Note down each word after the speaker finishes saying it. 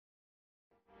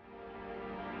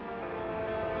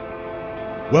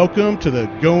Welcome to the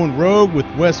Going Rogue with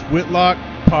Wes Whitlock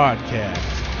podcast.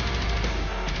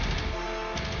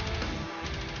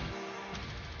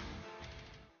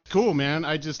 Cool, man.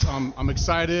 I'm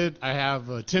excited. I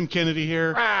have Tim Kennedy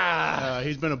here.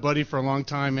 He's been a buddy for a long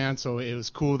time, man. So it was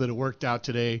cool that it worked out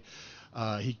today.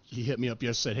 He hit me up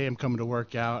yesterday, said, hey, I'm coming to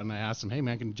work out. And I asked him, hey,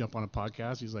 man, can you jump on a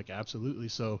podcast? He's like, absolutely.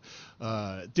 So,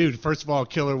 dude, first of all,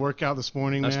 killer workout this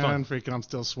morning, That's man. fun. Freaking, I'm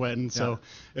still sweating. Yeah. So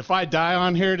if I die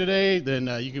on here today, then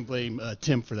you can blame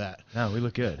Tim for that. No, we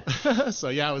look good. So,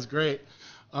 yeah, it was great.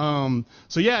 Tim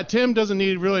doesn't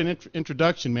need really an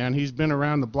introduction, man. He's been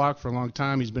around the block for a long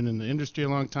time. He's been in the industry a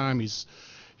long time.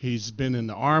 He's been in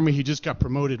the Army. He just got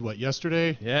promoted,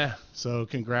 yesterday? Yeah. So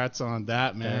congrats on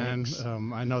that, man.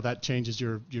 I know that changes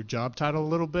your job title a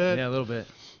little bit. Yeah, a little bit.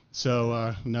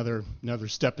 So another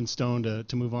stepping stone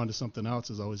to move on to something else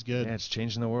is always good. Yeah, it's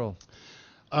changing the world.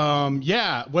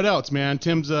 What else, man?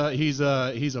 Tim's he's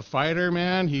a fighter,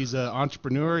 man. He's an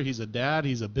entrepreneur. He's a dad.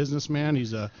 He's a businessman.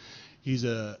 He's a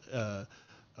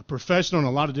professional in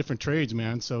a lot of different trades,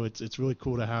 man. So it's really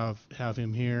cool to have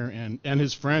him here and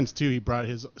his friends too. He brought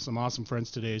some awesome friends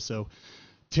today. So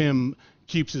Tim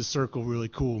keeps his circle really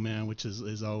cool, man, which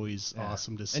is always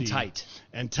awesome to see.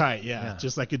 And tight, yeah.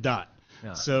 Just like a dot.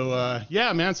 Yeah. So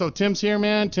man. So Tim's here,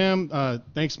 man. Tim,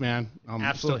 thanks, man.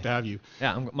 I'm stoked to have you.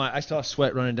 Yeah, I still have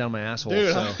sweat running down my asshole.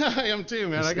 Dude, so I am too,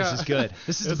 man. This is good.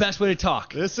 This is the best way to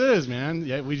talk. This is, man.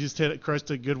 Yeah, we just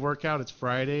crushed a good workout. It's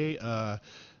Friday.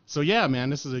 So yeah, man,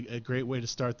 this is a great way to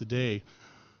start the day.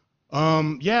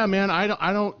 Man,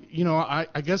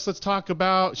 I guess let's talk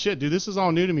about shit, dude. This is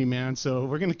all new to me, man. So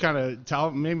we're gonna kind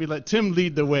of maybe let Tim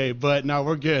lead the way, but no,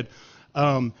 we're good.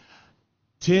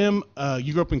 Tim,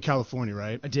 you grew up in California,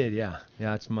 right? I did, yeah.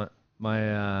 Yeah, it's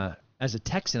my as a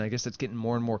Texan, I guess that's getting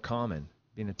more and more common,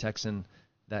 being a Texan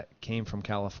that came from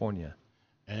California.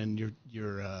 And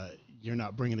you're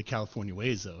not bringing the California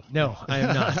ways, though. No, I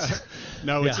am not.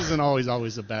 No, which isn't always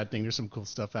a bad thing. There's some cool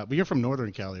stuff out. But you're from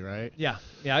Northern Cali, right? Yeah.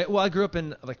 I grew up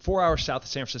in like 4 hours south of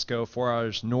San Francisco, 4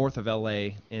 hours north of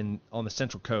LA, on the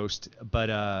Central Coast.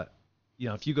 But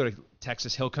if you go to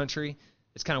Texas Hill Country,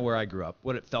 it's kind of where I grew up.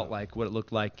 What it felt like, what it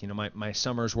looked like. My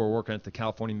summers were working at the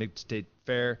California Mid-State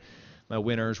Fair. My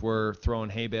winters were throwing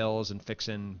hay bales and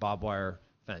fixing barbed wire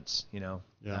fence.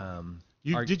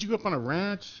 Yeah. Did you go up on a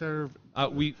ranch or?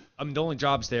 The only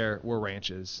jobs there were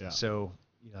ranches. Yeah. So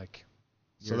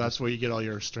So that's where you get all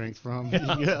your strength from.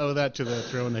 You owe that to the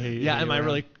throwing the hay. Yeah, and my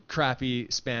really crappy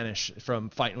Spanish from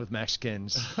fighting with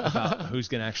Mexicans about who's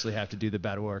gonna actually have to do the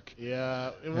bad work.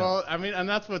 Yeah. Well, I mean, and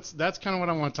that's kind of what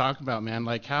I want to talk about, man.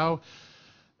 Like how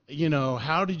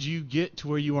did you get to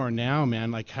where you are now,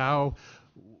 man? Like how.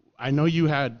 I know you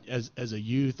had as a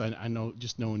youth. I know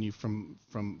just knowing you from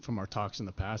our talks in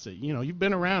the past that you've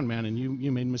been around, man, and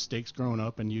you made mistakes growing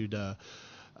up, and you'd been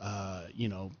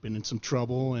in some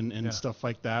trouble and stuff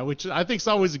like that. Which I think is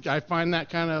always, I find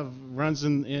that kind of runs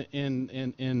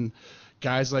in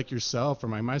guys like yourself or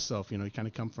myself. You kind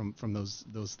of come from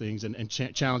those things and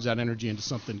challenge that energy into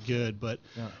something good. But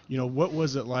what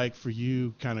was it like for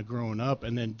you, kind of growing up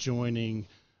and then joining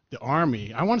the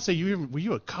Army? I want to say were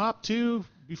you a cop too?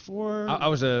 Before I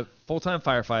was a full-time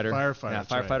firefighter. Yeah,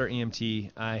 firefighter right.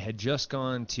 EMT. I had just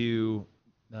gone to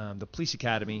the police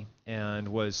academy and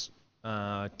was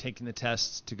taking the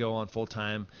tests to go on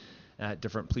full-time at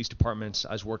different police departments.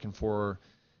 I was working for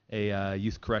a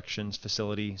youth corrections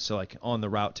facility, so like on the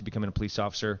route to becoming a police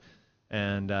officer.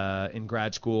 And in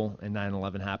grad school, and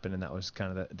 9/11 happened, and that was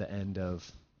kind of the end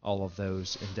of all of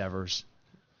those endeavors.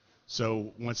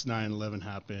 So once 9/11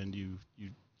 happened, you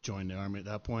joined the Army at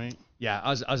that point? Yeah, I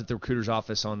was at the recruiter's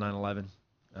office on 9/11.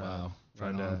 Wow.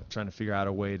 Trying to figure out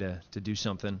a way to do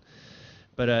something.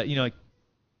 But I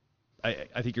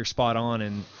think you're spot on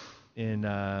in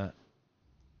the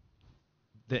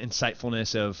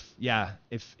insightfulness of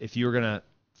if you're gonna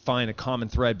find a common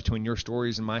thread between your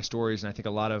stories and my stories, and I think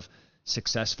a lot of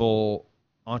successful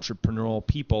entrepreneurial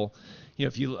people,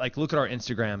 if you look at our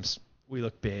Instagrams, we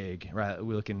look big, right?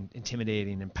 We look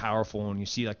intimidating and powerful, and you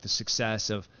see like the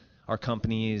success of our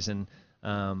companies and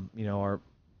the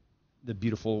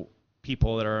beautiful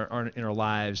people that are in our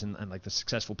lives and like the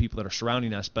successful people that are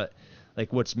surrounding us. But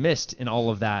like what's missed in all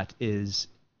of that is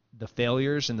the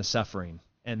failures and the suffering.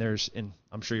 And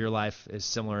I'm sure your life is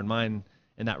similar in mine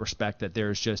in that respect, that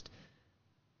there's just,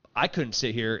 I couldn't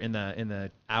sit here in the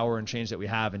hour and change that we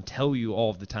have and tell you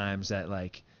all of the times that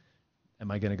like, am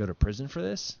I going to go to prison for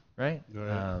this? Right?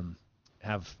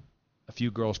 Have a few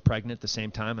girls pregnant at the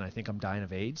same time, and I think I'm dying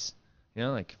of AIDS.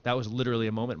 That was literally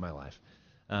a moment in my life.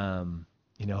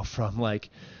 From like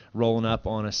rolling up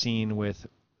on a scene with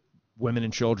women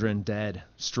and children dead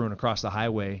strewn across the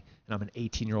highway, and I'm an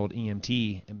 18-year-old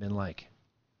EMT and been like,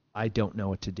 I don't know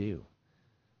what to do.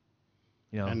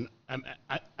 You know, And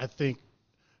I think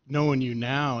knowing you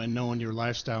now and knowing your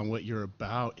lifestyle and what you're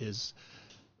about is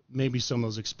maybe some of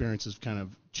those experiences kind of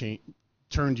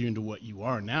turned you into what you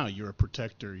are now. You're a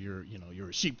protector. You're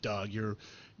a sheepdog. You're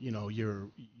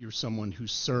someone who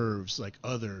serves like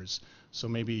others. So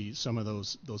maybe some of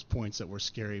those points that were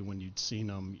scary when you'd seen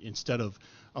them, instead of,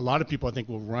 a lot of people I think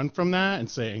will run from that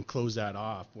and close that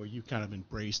off, where you kind of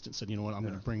embraced and said, you know what, I'm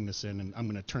going to bring this in and I'm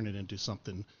going to turn it into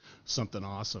something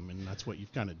awesome. And that's what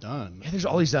you've kind of done. Yeah, there's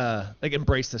all these like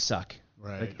embrace the suck.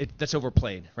 Right. Like that's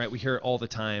overplayed, right? We hear it all the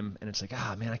time, and it's like,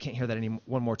 man, I can't hear that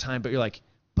one more time. But you're like,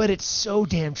 but it's so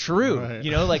damn true, right.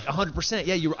 Like 100%.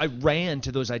 Yeah, I ran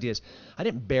to those ideas. I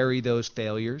didn't bury those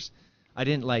failures. I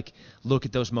didn't like look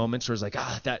at those moments where it's like,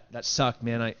 that sucked,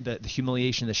 man. The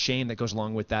humiliation, the shame that goes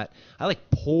along with that. I like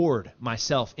poured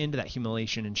myself into that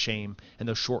humiliation and shame and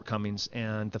those shortcomings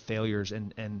and the failures,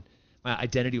 and my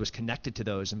identity was connected to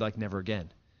those, and be like, never again.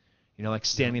 Like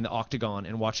standing in the octagon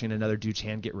and watching another dude's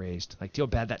hand get raised. Like, do you know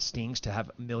how bad that stings to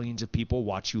have millions of people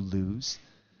watch you lose?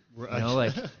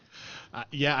 Right.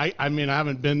 Yeah, I mean, I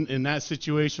haven't been in that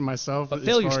situation myself. But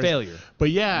failure's failure.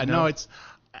 But yeah, no,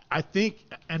 I think,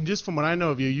 and just from what I know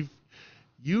of you,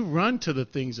 you run to the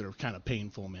things that are kind of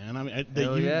painful, man. I mean,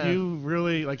 you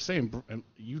really, like saying,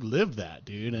 you live that,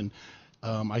 dude. And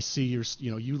I see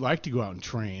you like to go out and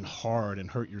train hard and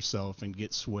hurt yourself and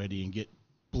get sweaty and get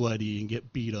bloody and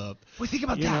get beat up. Well, think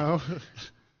about that.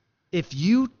 If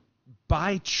you,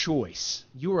 by choice,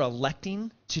 you are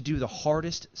electing to do the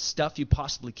hardest stuff you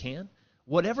possibly can,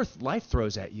 whatever life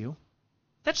throws at you,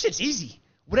 that shit's easy.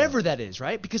 Whatever that is,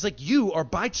 right? Because like you are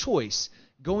by choice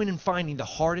going and finding the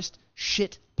hardest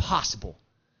shit possible.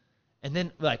 And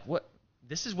then like, what?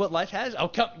 This is what life has? Oh,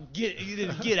 come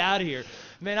get out of here.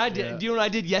 Man, I did. Yeah. Do you know what I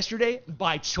did yesterday?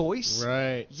 By choice.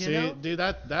 Right. See, dude,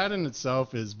 that in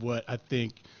itself is what I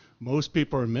think most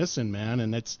people are missing, man.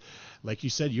 And it's like you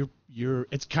said,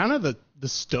 it's kind of the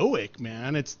stoic,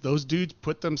 man. It's those dudes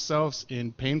put themselves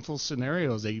in painful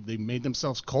scenarios. They made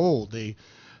themselves cold. They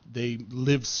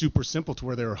lived super simple to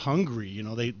where they were hungry.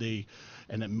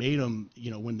 And it made them,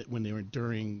 when they were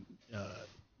enduring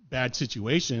bad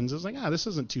situations, it was like, this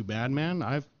isn't too bad, man.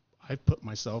 I've put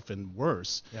myself in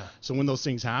worse. Yeah. So when those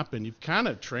things happen, you've kind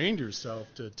of trained yourself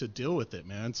to deal with it,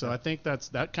 man. So I think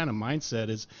that kind of mindset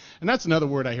is, and that's another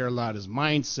word I hear a lot is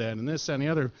mindset and this and the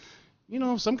other.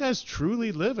 Some guys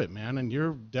truly live it, man. And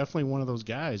you're definitely one of those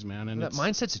guys, man. And that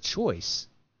mindset's a choice,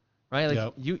 right?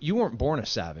 Like you weren't born a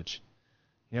savage.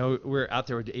 We're out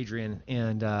there with Adrian,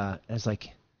 and I was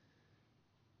like,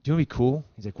 do you want to be cool?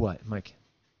 He's like, what? I'm like,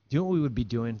 do you know what we would be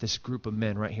doing, this group of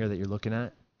men right here that you're looking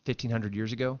at 1,500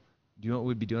 years ago? Do you know what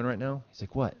we'd be doing right now? He's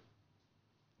like, what?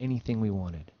 Anything we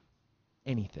wanted.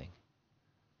 Anything.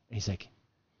 And he's like,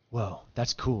 whoa,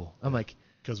 that's cool. I'm like,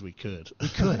 because we could. We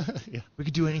could. Yeah. We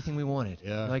could do anything we wanted.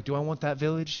 Yeah. Like, do I want that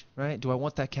village, right? Do I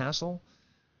want that castle?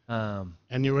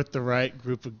 And you're with the right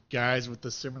group of guys with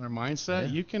the similar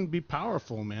mindset, you can be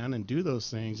powerful, man, and do those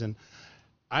things. And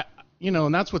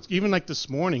and that's what's, even like this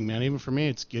morning, man, even for me,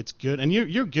 it's good. And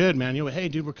you're good, man. Hey,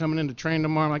 dude, we're coming in to train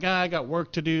tomorrow. I'm like, I got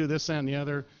work to do, this, that, and the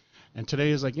other. And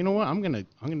today is like, you know what? I'm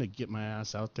gonna get my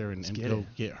ass out there and go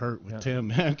get hurt with Tim,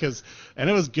 man. And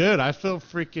it was good. I feel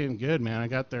freaking good, man. I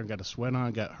got there and got a sweat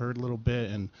on, got hurt a little bit,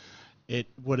 and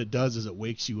what it does is it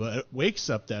wakes you up. It wakes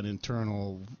up that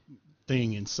internal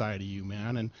thing inside of you,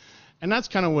 man. And that's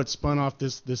kind of what spun off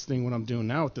this thing. What I'm doing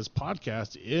now with this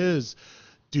podcast is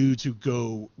dudes who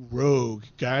go rogue,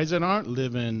 guys that aren't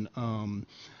living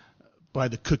by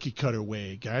the cookie cutter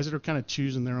way, guys that are kind of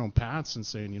choosing their own paths and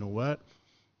saying, you know what,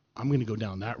 I'm going to go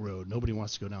down that road. Nobody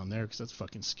wants to go down there because that's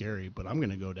fucking scary, but I'm going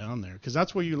to go down there because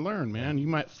that's where you learn, man. You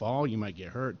might fall, you might get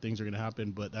hurt, things are going to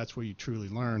happen, but that's where you truly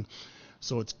learn.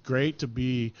 So it's great to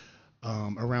be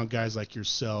around guys like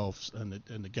yourself and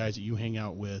the guys that you hang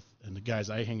out with and the guys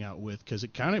I hang out with, because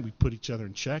it kind of, we put each other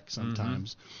in check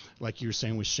sometimes. Like you were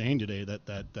saying with Shane today,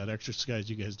 that exercise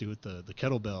you guys do with the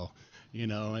kettlebell,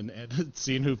 and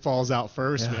seeing who falls out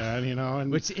first, man,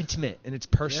 and it's intimate and it's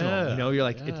personal, you're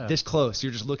like it's this close,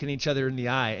 you're just looking at each other in the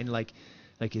eye and like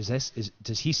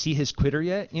does he see his quitter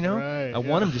yet? Right, I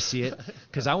want him to see it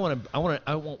because I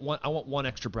want one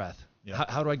extra breath.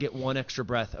 How do I get one extra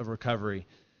breath of recovery?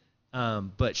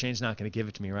 But Shane's not going to give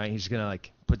it to me, right? He's going to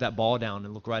like put that ball down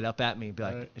and look right up at me and be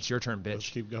like, It's your turn, bitch. Let's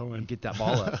keep going. And get that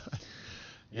ball up.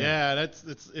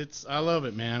 It's I love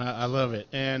it, man. I love it.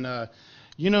 And, and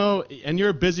you're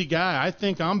a busy guy. I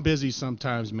think I'm busy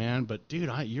sometimes, man. But, dude,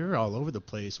 you're all over the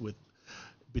place with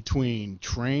between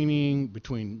training,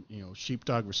 between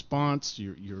Sheepdog Response,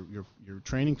 your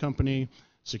training company,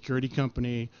 security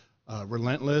company,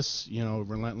 Relentless,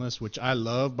 Relentless, which I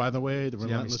love, by the way, the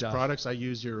Relentless products. I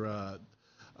use your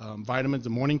vitamins, the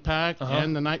morning pack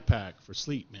and the night pack for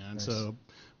sleep, man. Nice. So,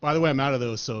 by the way, I'm out of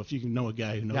those. So if you know a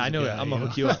guy who knows, I know it. I'm gonna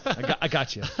hook you up. I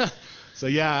got you. So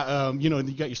yeah, you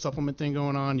got your supplement thing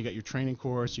going on. You got your training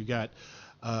course. You got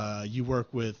you work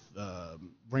with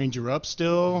Ranger Up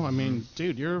still. I mean,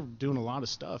 dude, you're doing a lot of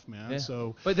stuff, man. Yeah.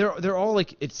 So, but they're all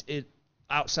like it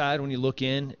outside when you look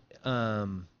in.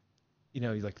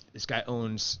 Like this guy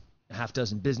owns a half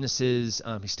dozen businesses.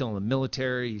 He's still in the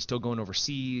military. He's still going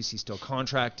overseas. He's still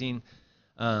contracting.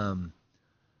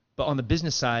 But on the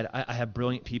business side, I have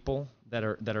brilliant people that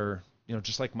are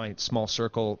just like my small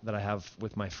circle that I have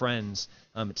with my friends.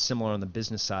 It's similar on the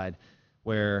business side,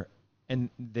 and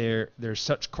there's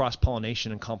such cross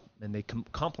pollination and they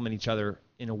complement each other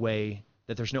in a way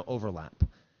that there's no overlap.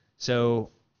 So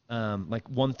like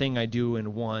one thing I do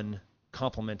in one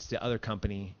complements the other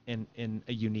company in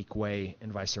a unique way,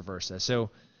 and vice versa.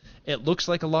 So it looks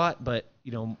like a lot, but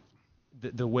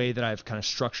the way that I've kind of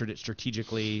structured it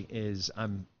strategically is I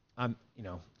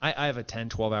have a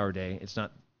 10-12 hour day. It's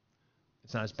not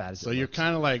as bad as it looks. So you're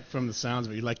kind of like, from the sounds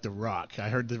of it, you're like The Rock. I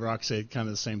heard The Rock say kind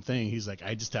of the same thing. He's like,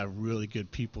 I just have really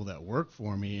good people that work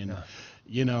for me, and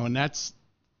and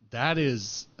that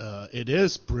is it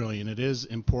is brilliant. It is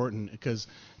important, because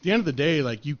at the end of the day,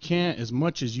 like, you can't, as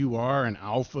much as you are an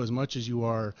alpha, as much as you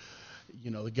are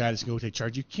the guy that's going to take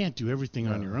charge, you can't do everything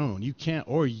on your own. You can't,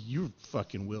 or you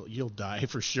fucking you'll die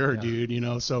for sure,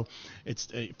 dude. So it's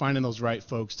finding those right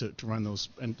folks to run those.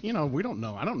 And I don't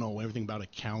know everything about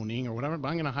accounting or whatever, but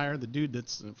I'm going to hire the dude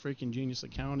that's a freaking genius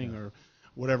accounting or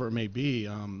whatever it may be,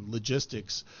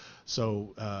 logistics.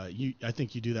 So I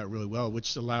think you do that really well,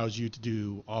 which allows you to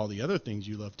do all the other things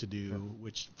you love to do,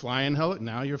 which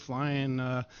now you're flying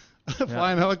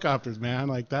flying helicopters, man.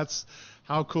 Like, that's,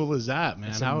 how cool is that,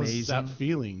 man? How is that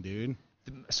feeling, dude?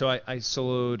 So I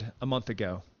soloed a month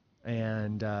ago,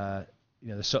 and the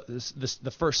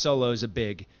first solo is a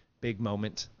big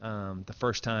moment. The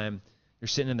first time you're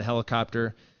sitting in the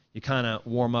helicopter, you kind of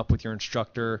warm up with your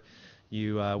instructor.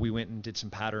 We went and did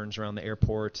some patterns around the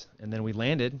airport, and then we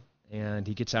landed, and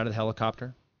he gets out of the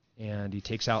helicopter, and he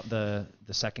takes out the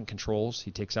second controls.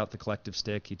 He takes out the collective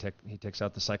stick. He takes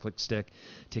out the cyclic stick,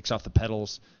 takes off the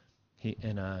pedals,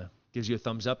 gives you a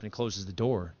thumbs up, and he closes the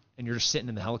door, and you're just sitting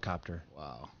in the helicopter.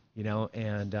 Wow.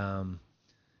 And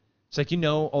it's like,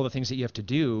 all the things that you have to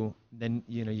do. Then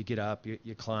you get up,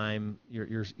 you climb,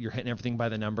 you're hitting everything by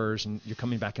the numbers, and you're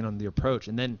coming back in on the approach.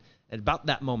 And then at about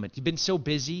that moment, you've been so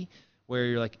busy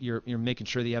where you're making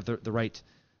sure that you have the right,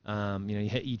 you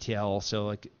hit ETL, so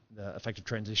like the effective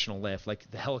transitional lift,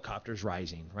 like the helicopter's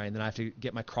rising, right? And then I have to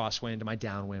get my crosswind to my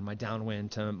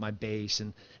downwind to my base,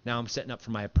 and now I'm setting up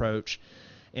for my approach.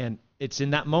 And it's in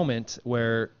that moment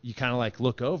where you kind of like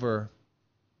look over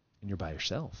and you're by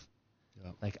yourself.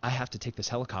 Yep. Like, I have to take this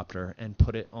helicopter and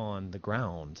put it on the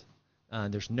ground.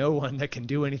 There's no one that can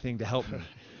do anything to help me.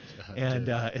 And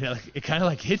it kind of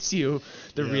like hits you,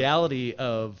 the reality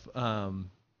of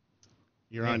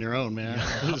you're on your own, man.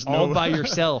 All by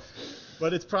yourself.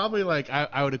 But it's probably like,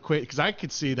 I would equate, because I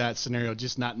could see that scenario,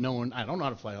 just not knowing, I don't know how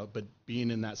to fly out, but being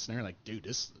in that scenario, like, dude,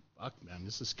 this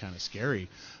is kind of scary.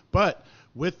 But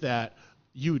with that,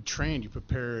 you trained, you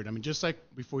prepared. I mean, just like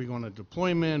before you go on a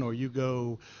deployment or you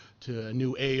go to a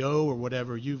new AO or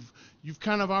whatever, you've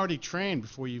kind of already trained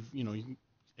before you've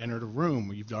entered a room,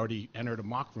 or you've already entered a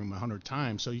mock room 100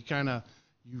 times. So you kind of,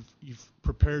 you've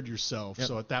prepared yourself. Yep.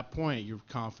 So at that point, you're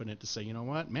confident to say, you know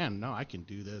what, man, no, I can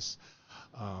do this.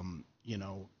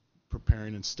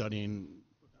 Preparing and studying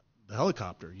the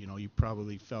helicopter, you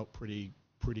probably felt pretty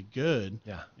good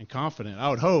and confident, I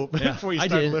would hope, before you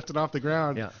started lifting off the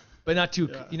ground. Yeah. But not too,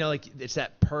 like, it's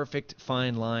that perfect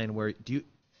fine line where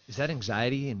is that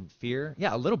anxiety and fear?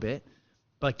 Yeah, a little bit,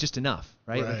 but like just enough,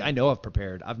 right? Like, I know I've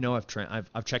prepared.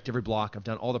 I've checked every block. I've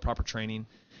done all the proper training.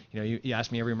 You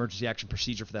ask me every emergency action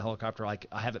procedure for the helicopter. Like,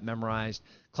 I have it memorized.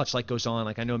 Clutch light goes on.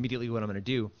 Like, I know immediately what I'm going to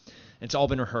do. And it's all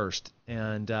been rehearsed.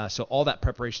 And so all that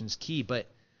preparation is key, but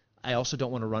I also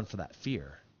don't want to run for that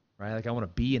fear, right? Like, I want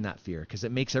to be in that fear, because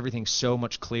it makes everything so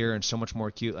much clearer and so much more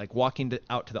acute. Like walking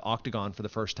out to the octagon for the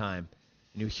first time,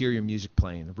 and you hear your music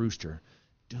playing, the rooster.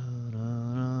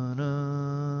 Da-da-da-da,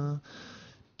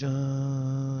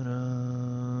 da-da-da-da.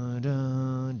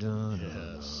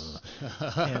 Yes.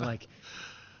 And like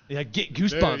get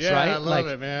goosebumps, dude, right? I love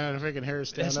it, man. Freaking hair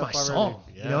stand that's up. That's my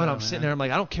already. song. And I'm sitting there, I'm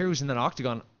like, I don't care who's in that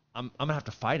octagon. I'm gonna have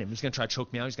to fight him. He's gonna try to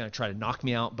choke me out. He's gonna try to knock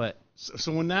me out. But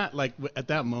so when that, like, at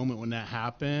that moment when that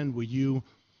happened, were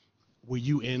were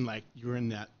you in like you're in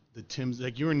that the Tim's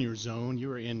like you're in your zone, you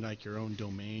were in like your own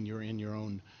domain, you're in your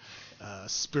own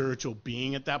spiritual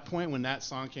being at that point when that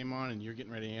song came on and you're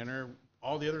getting ready to enter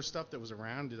all the other stuff that was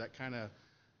around? Did that kind of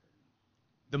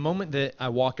The moment that I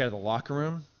walk out of the locker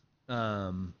room,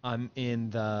 I'm in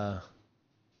the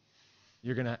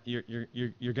you're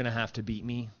gonna have to beat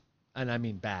me, and I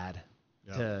mean bad,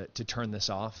 to turn this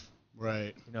off.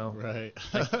 Right. You know. Right.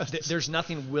 Like, there's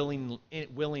nothing willing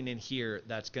in here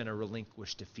that's gonna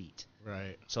relinquish defeat.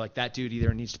 Right. So like that dude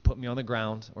either needs to put me on the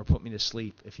ground or put me to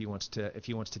sleep if he wants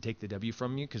to take the W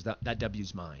from you, because that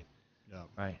W's mine. Yeah.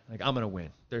 Right. Like I'm gonna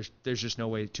win. There's just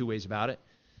no two ways about it.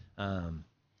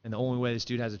 And the only way this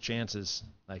dude has a chance is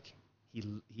like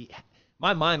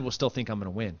my mind will still think I'm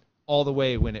gonna win all the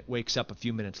way when it wakes up a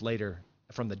few minutes later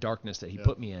from the darkness that he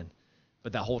put me in.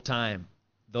 But that whole time,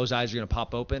 those eyes are gonna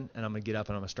pop open, and I'm gonna get up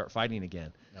and I'm gonna start fighting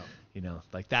again. Yep. You know,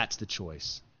 like that's the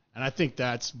choice. And I think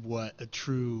that's what a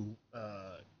true,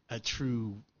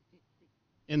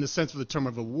 in the sense of the term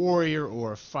of a warrior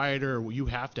or a fighter, you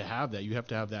have to have that. You have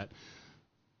to have that.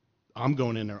 I'm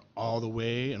going in there all the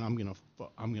way, and I'm gonna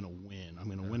win. I'm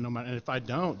gonna win no matter. And if I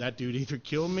don't, that dude either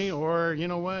killed me or you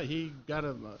know what, he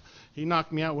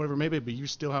knocked me out, whatever maybe. But you're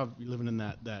living in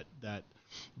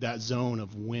that zone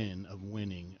of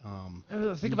winning.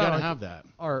 Think you about gotta have that.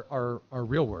 Our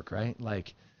real work, right?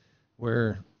 Like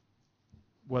whether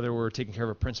we're taking care of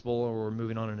a principal or we're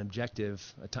moving on an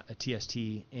objective, a TST,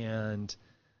 and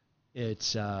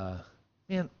it's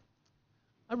man,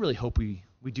 I really hope we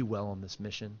do well on this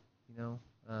mission. You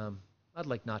know, I'd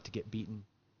like not to get beaten.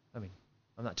 I mean,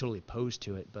 I'm not totally opposed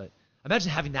to it, but imagine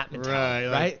having that mentality,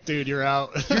 right? Like, dude, you're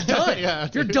out. You're done. Yeah,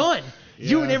 you're done. Yeah.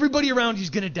 You and everybody around you's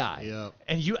gonna die. Yep.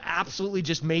 And you absolutely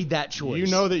just made that choice. You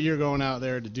know that you're going out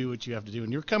there to do what you have to do,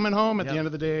 and you're coming home at the end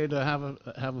of the day to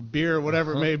have a beer or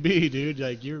whatever it may be, dude.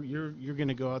 Like you're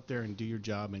gonna go out there and do your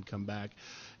job and come back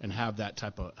and have that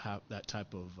type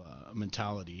of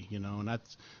mentality, you know. And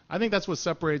I think that's what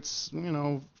separates, you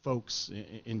know, folks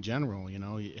in general, you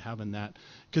know, having that,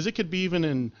 because it could be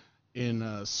even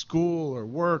in school or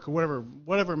work or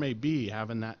whatever it may be,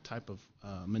 having that type of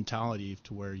mentality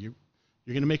to where you're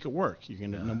gonna make it work. You're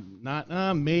gonna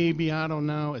not maybe, I don't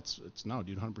know. It's no,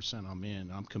 dude, 100%. I'm in.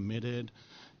 I'm committed,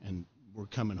 and we're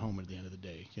coming home at the end of the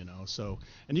day, you know. So,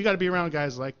 and you got to be around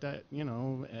guys like that, you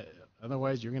know.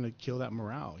 Otherwise, you're gonna kill that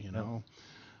morale, you know.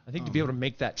 I think to be able to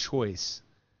make that choice,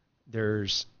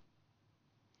 there's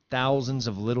thousands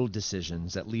of little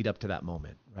decisions that lead up to that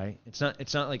moment, right? It's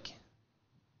not like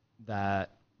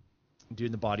that dude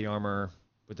in the body armor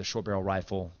with the short barrel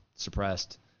rifle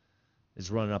suppressed is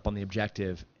running up on the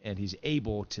objective, and he's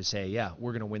able to say, yeah,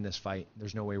 we're going to win this fight.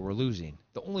 There's no way we're losing.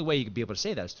 The only way you could be able to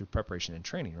say that is through preparation and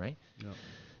training, right? Yep.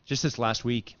 Just this last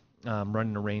week,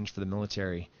 running a range for the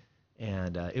military,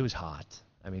 and it was hot.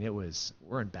 I mean,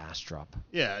 we're in Bastrop.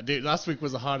 Yeah, dude, last week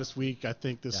was the hottest week, I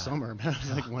think, this summer, man. It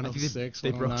was like 106,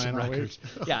 they broke some records.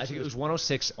 Yeah, I think it was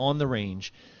 106 on the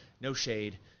range, no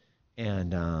shade.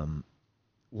 And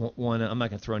one, I'm not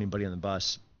going to throw anybody on the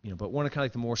bus, you know, but one of kind of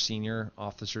like the more senior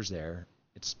officers there,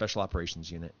 it's Special Operations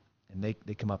Unit, and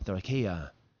they come up, they're like, hey,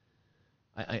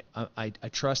 I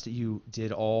trust that you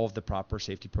did all of the proper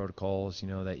safety protocols, you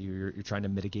know, that you're trying to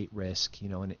mitigate risk, you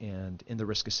know, and in the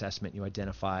risk assessment you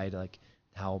identified like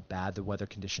how bad the weather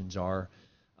conditions are,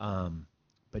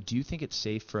 but do you think it's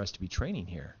safe for us to be training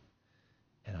here?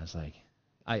 And I was like,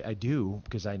 I do,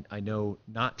 because I know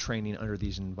not training under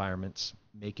these environments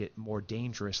make it more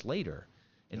dangerous later.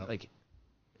 And like,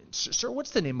 sir,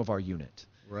 what's the name of our unit?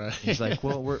 Right. He's like,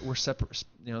 well, we're separate,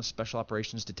 you know, Special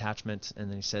Operations Detachment, and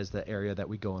then he says the area that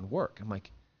we go and work. I'm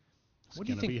like, what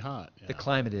do you think the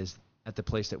climate is at the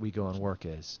place that we go and work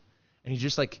is? And he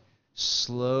just like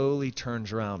slowly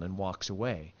turns around and walks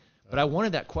away. But I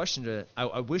wanted that question to,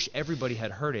 I wish everybody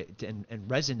had heard it and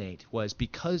resonate, was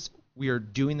because we are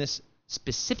doing this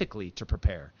specifically to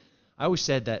prepare. I always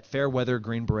said that fair weather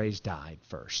Green Berets died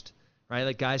first, right?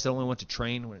 Like guys that only want to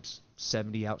train when it's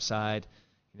 70 outside,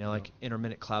 you know, like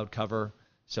intermittent cloud cover.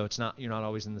 So you're not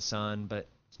always in the sun, but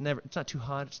it's not too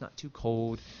hot, it's not too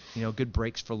cold, you know, good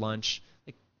breaks for lunch.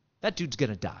 Like that dude's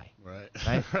going to die. Right.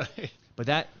 Right. But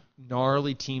that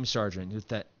gnarly team sergeant with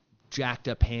that jacked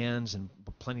up hands and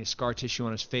plenty of scar tissue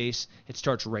on his face, it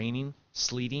starts raining,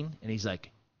 sleeting, and he's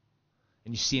like,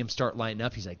 and you see him start lighting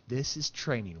up. He's like, this is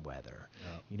training weather.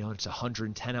 Yep. You know, it's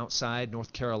 110 outside,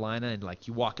 North Carolina, and like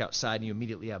you walk outside and you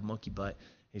immediately have monkey butt.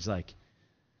 He's like,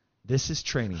 this is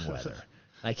training weather.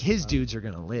 Like his dudes are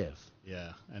going to live.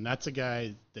 Yeah, and that's a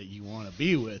guy that you want to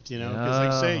be with, you know, because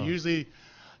like I say, usually,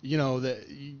 you know, that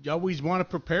you always want to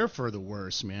prepare for the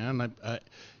worst, man.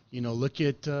 look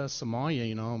at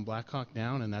Somalia, and Black Hawk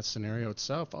Down and that scenario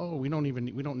itself. Oh, we don't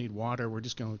need water. We're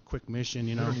just going to quick mission,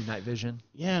 We don't need night vision.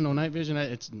 Yeah, no night vision.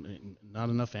 It's not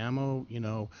enough ammo,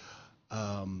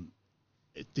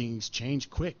 things change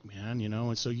quick, man,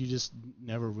 and so you just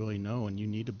never really know, and you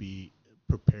need to be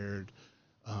prepared.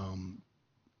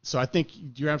 So I think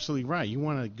you're absolutely right. You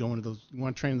want to go into you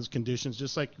want to train in those conditions,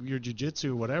 just like your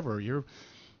jiu-jitsu or whatever. You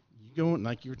go,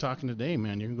 like you were talking today,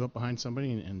 man. You're gonna go up behind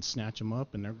somebody and snatch them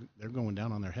up, and they're going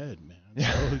down on their head, man.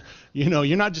 So,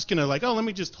 you're not just gonna like, oh, let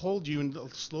me just hold you and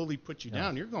slowly put you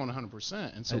down. You're going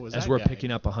 100%. And so as we're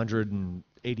picking up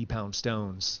 180-pound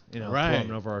stones, right, throwing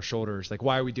them over our shoulders. Like,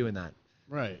 why are we doing that?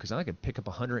 Right. Because I could pick up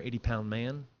a 180-pound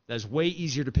man. That's way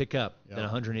easier to pick up than a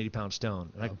 180-pound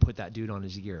stone, and I can put that dude on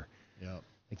his ear. Yeah.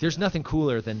 Like, there's nothing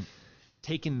cooler than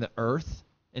taking the earth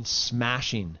and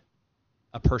smashing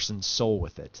a person's soul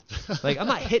with it. Like, I'm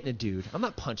not hitting a dude. I'm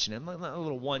not punching him. I'm not a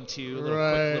little 1-2, a little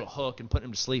quick little hook and putting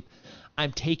him to sleep.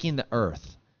 I'm taking the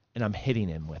earth and I'm hitting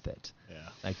him with it. Yeah.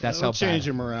 Like, that's how change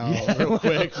your morale real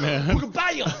quick, man.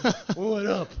 What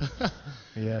up?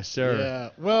 Yeah, sure. Yeah.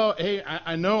 Well, hey,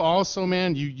 I know also,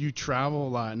 man, you travel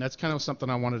a lot, and that's kind of something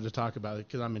I wanted to talk about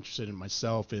because I'm interested in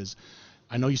myself is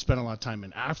I know you spent a lot of time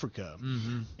in Africa,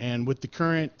 and with the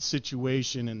current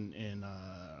situation and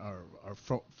our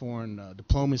foreign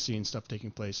diplomacy and stuff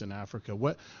taking place in Africa,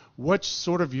 what's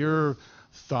sort of your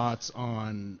thoughts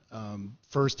on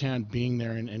firsthand being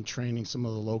there and training some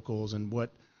of the locals, and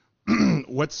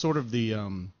what's sort of the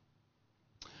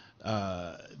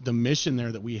mission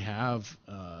there that we have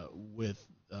with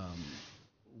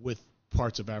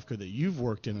parts of Africa that you've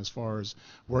worked in, as far as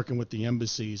working with the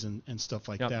embassies and stuff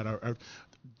like that?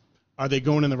 Are they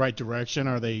going in the right direction?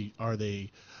 Are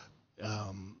they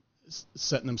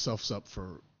setting themselves up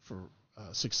for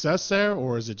success there,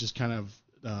 or is it just kind of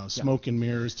smoke and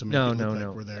mirrors to make it look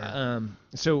like we're there?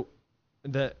 So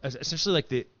essentially like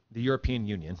the European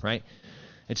Union, right?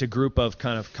 It's a group of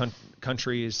kind of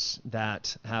countries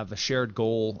that have a shared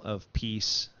goal of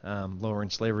peace, lowering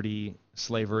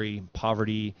slavery,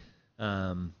 poverty.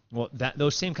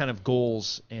 Those same kind of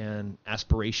goals and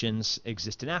aspirations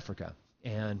exist in Africa.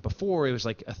 And before, it was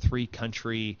like a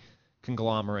 3-country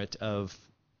conglomerate of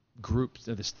groups,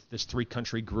 this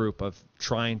 3-country group of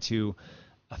trying to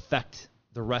affect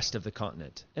the rest of the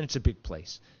continent. And it's a big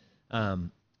place. That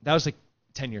was like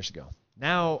 10 years ago.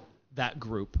 Now that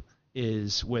group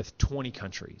is with 20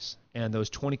 countries. And those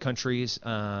 20 countries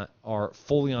are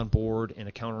fully on board in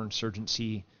a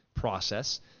counterinsurgency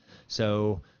process.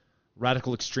 So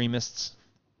radical extremists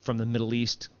from the Middle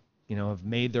East, have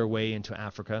made their way into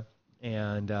Africa,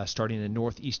 and starting in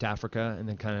Northeast Africa and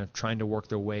then kind of trying to work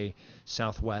their way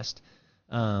southwest.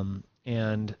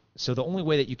 And so the only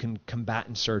way that you can combat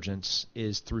insurgents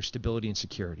is through stability and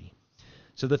security.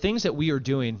 So the things that we are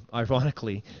doing,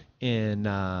 ironically, in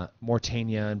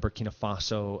Mauritania and Burkina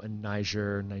Faso and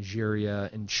Nigeria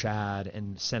and Chad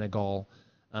and Senegal,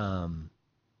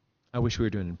 I wish we were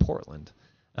doing in Portland.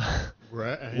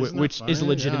 Right. Which is a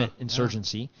legitimate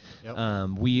insurgency. Yeah.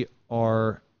 Yep. We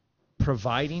are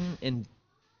providing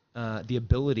the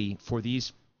ability for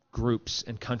these groups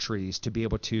and countries to be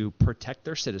able to protect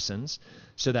their citizens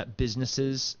so that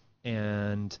businesses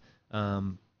and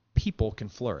people can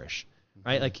flourish,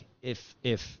 right? Like if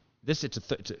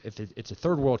it's a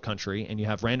third world country and you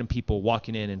have random people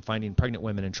walking in and finding pregnant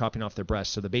women and chopping off their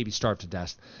breasts so the babies starve to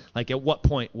death, like at what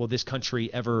point will this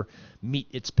country ever meet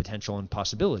its potential and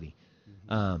possibility?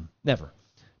 Never.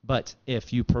 But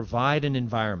if you provide an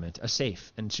environment, a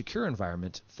safe and secure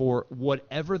environment for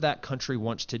whatever that country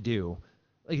wants to do,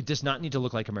 like it does not need to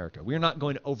look like America. We're not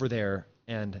going over there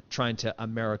and trying to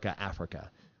America Africa.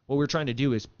 What we're trying to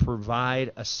do is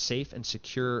provide a safe and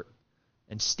secure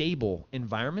and stable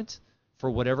environment for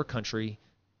whatever country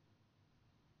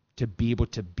to be able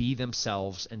to be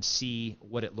themselves and see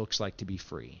what it looks like to be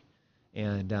free.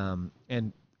 And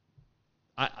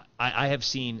I have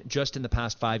seen just in the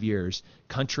past 5 years,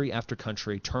 country after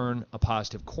country turn a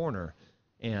positive corner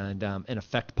and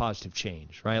affect positive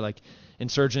change, right? Like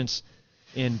insurgents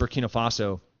in Burkina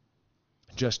Faso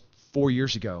just 4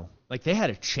 years ago, like they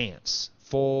had a chance,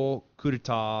 full coup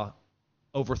d'etat,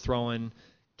 overthrowing,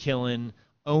 killing,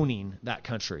 owning that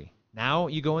country. Now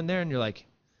you go in there and you're like,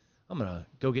 I'm going to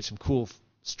go get some cool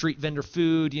street vendor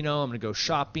food, I'm going to go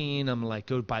shopping, I'm going to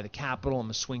go by the Capitol, I'm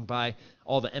going to swing by.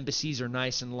 All the embassies are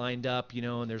nice and lined up,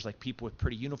 and there's like people with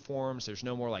pretty uniforms. There's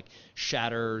no more like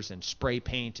shatters and spray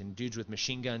paint and dudes with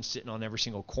machine guns sitting on every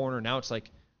single corner. Now it's like,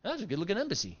 that's a good looking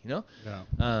embassy, Yeah.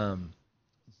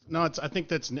 No, I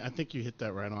think you hit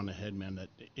that right on the head, man. That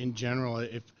in general,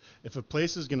 if a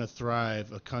place is going to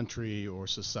thrive, a country or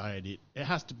society, it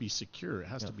has to be secure. It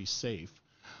has to be safe.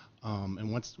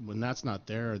 And when that's not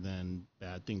there, then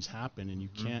bad things happen, and you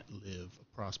can't live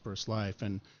a prosperous life.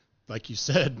 And like you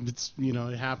said,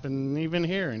 it happened even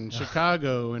here in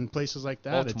Chicago and places like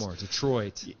that. Baltimore,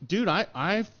 Detroit. Dude,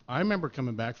 I remember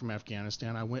coming back from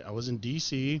Afghanistan. I was in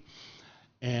D.C.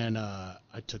 and I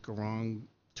took a wrong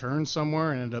turn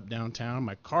somewhere and ended up downtown.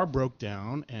 My car broke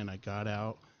down, and I got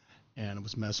out and I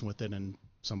was messing with it, and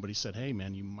somebody said, "Hey,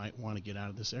 man, you might want to get out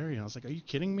of this area." And I was like, "Are you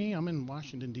kidding me? I'm in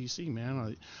Washington D.C.,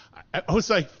 man." I was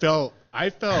like, I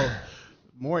felt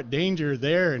more at danger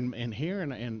there and here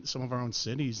in some of our own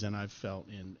cities than I've felt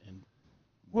in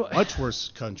much worse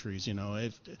countries, in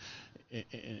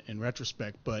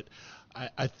retrospect. But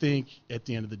I think at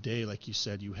the end of the day, like you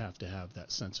said, you have to have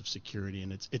that sense of security,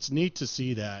 and it's neat to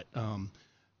see that.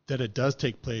 That it does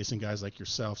take place in guys like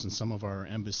yourselves and some of our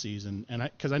embassies,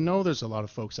 because I know there's a lot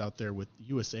of folks out there with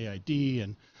USAID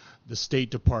and the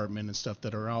State Department and stuff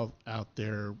that are out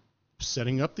there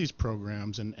setting up these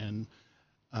programs, and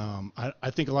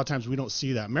I think a lot of times we don't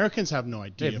see that. Americans have no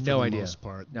idea for the most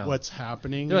part what's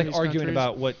happening. They're in like these arguing countries.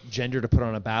 about what gender to put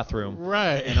on a bathroom,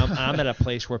 Right? And I'm at a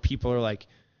place where people are like,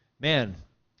 "Man,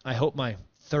 I hope my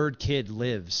third kid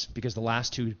lives because the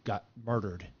last two got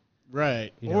murdered."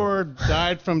 Right. Or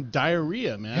died from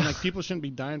diarrhea, man. Like, people shouldn't be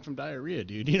dying from diarrhea,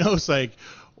 dude. It's like,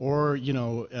 or,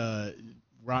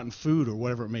 rotten food or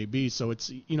whatever it may be. So it's,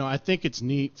 I think it's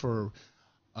neat for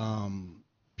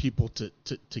people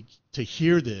to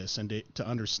hear this and to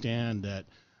understand that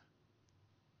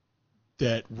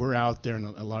we're out there in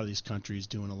a lot of these countries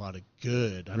doing a lot of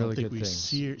good. I don't think we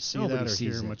see that or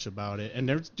hear much about it. And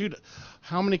there's, dude,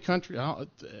 how many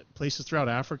places throughout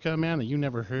Africa, man, that you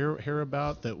never hear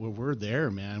about that we're there,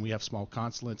 man. We have small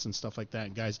consulates and stuff like that.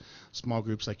 And guys, small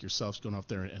groups like yourselves going up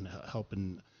there and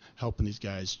helping these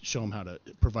guys, show them how to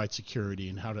provide security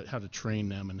and how to train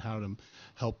them and how to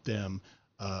help them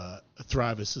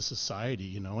thrive as a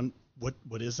society, and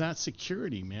what is that?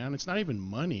 Security, man. It's not even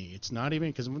money. It's not even,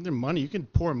 because when there's money, you can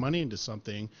pour money into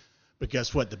something, but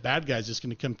guess what? The bad guy's just going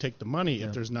to come take the money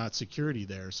if there's not security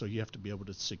there. So you have to be able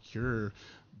to secure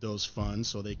those funds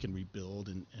so they can rebuild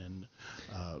and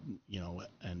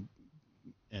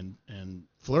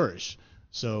flourish.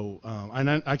 So,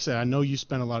 like I said, I know you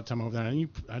spend a lot of time over there, and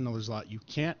I know there's a lot you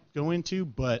can't go into,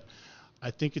 but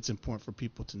I think it's important for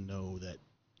people to know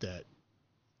that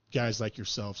guys like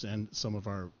yourselves and some of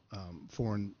our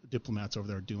foreign diplomats over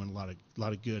there are doing a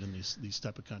lot of good in these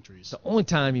type of countries. The only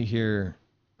time you hear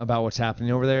about what's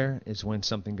happening over there is when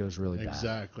something goes really bad.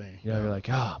 Exactly. You're like,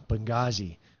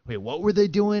 Benghazi. Wait, what were they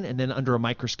doing? And then under a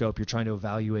microscope, you're trying to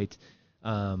evaluate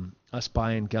us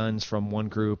buying guns from one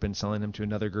group and selling them to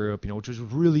another group, which was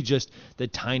really just the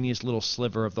tiniest little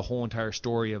sliver of the whole entire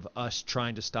story of us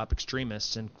trying to stop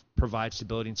extremists and provide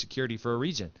stability and security for a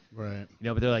region. Right.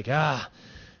 But they're like,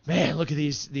 man, look at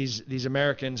these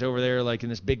Americans over there, like in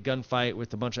this big gunfight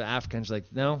with a bunch of Africans. Like,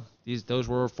 no, those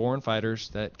were foreign fighters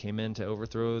that came in to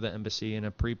overthrow the embassy in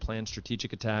a pre-planned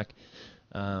strategic attack.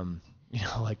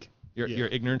 Your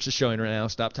ignorance is showing right now.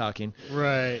 Stop talking.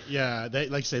 Right. Yeah. They,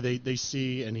 like I say, they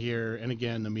see and hear, and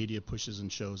again, the media pushes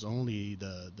and shows only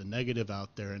the negative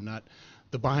out there and not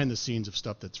the behind the scenes of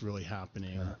stuff that's really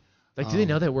happening. Yeah. Like, do they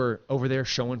know that we're over there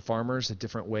showing farmers a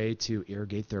different way to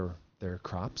irrigate their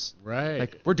crops? Right.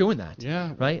 Like, we're doing that.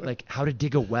 Yeah. Right? Like, how to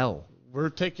dig a well. We're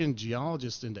taking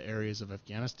geologists into areas of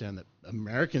Afghanistan that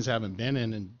Americans haven't been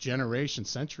in generations,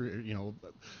 centuries,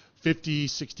 50,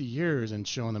 60 years, and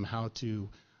showing them how to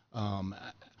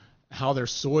how their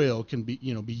soil can be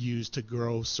used to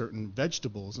grow certain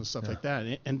vegetables and stuff like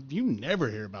that. And you never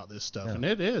hear about this stuff. Yeah. And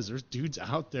there's dudes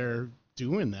out there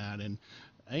doing that. And,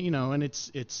 and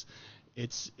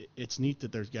it's neat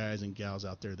that there's guys and gals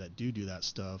out there that do that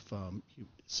stuff,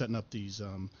 setting up these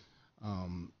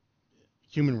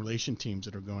human relation teams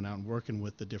that are going out and working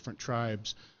with the different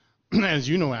tribes. As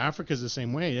you know, Africa's the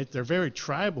same way. They're very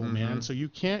tribal, man. So you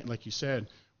can't, like you said,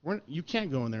 you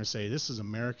can't go in there and say, this is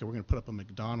America, we're going to put up a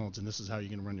McDonald's and this is how you're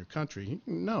going to run your country.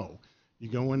 No. You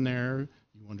go in there,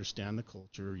 you understand the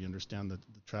culture, you understand the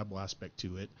tribal aspect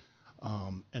to it,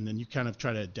 and then you kind of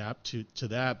try to adapt to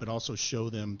that, but also show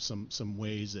them some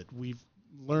ways that we've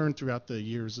learned throughout the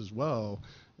years as well,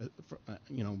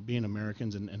 being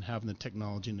Americans and having the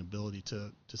technology and ability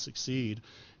to succeed,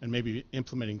 and maybe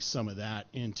implementing some of that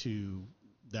into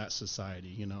that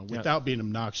society, without being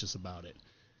obnoxious about it.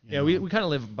 We kind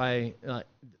of live by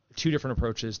two different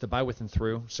approaches, the by, with, and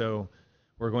through. So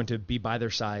we're going to be by their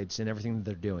sides in everything that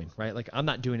they're doing, right? Like, I'm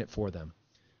not doing it for them.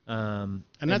 And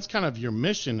that's kind of your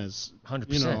mission as,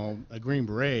 100%. a Green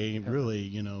Beret really,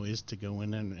 is to go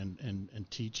in and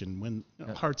teach and win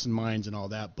hearts and minds and all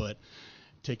that. But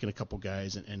taking a couple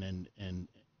guys and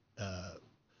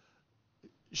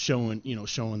showing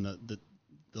the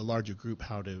larger group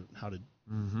how to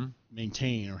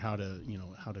maintain or how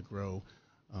to grow.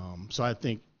 So I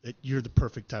think that you're the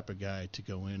perfect type of guy to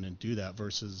go in and do that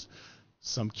versus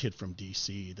some kid from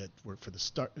DC that worked for the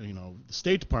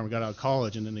State Department, got out of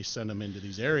college, and then they send them into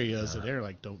these areas that they're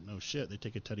like, don't know shit. They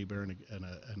take a teddy bear and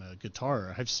a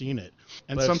guitar. I've seen it.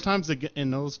 And sometimes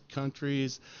in those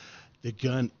countries, the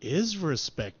gun is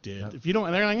respected. Yep. If you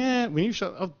don't, they're like, when you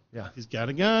show, he's got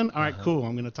a gun. All right, cool.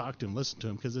 I'm going to talk to him, listen to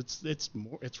him, because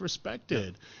it's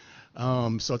respected.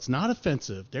 So it's not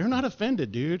offensive. They're not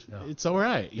offended, dude. No. It's all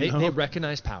right. They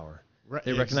recognize power.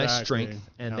 They recognize strength,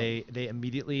 and they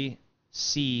immediately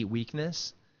see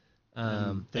weakness.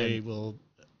 That's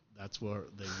where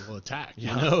they will attack.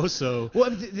 So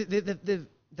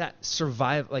that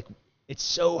survive, like, it's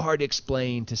so hard to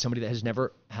explain to somebody that has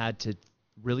never had to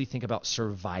really think about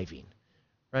surviving,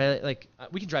 right? Like,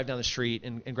 we can drive down the street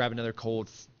and grab another cold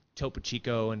Topo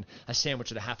Chico and a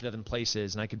sandwich at a half a dozen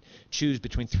places, and I could choose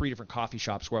between 3 different coffee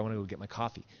shops where I want to go get my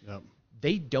coffee. Yep.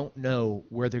 They don't know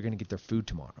where they're going to get their food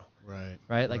tomorrow.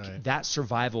 Right? Like, that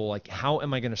survival, like, how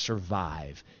am I going to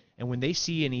survive? And when they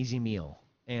see an easy meal,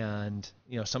 and,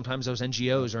 sometimes those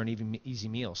NGOs are an easy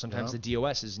meal. Sometimes the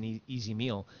DOS is an easy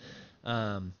meal.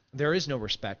 There is no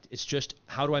respect. It's just,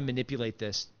 how do I manipulate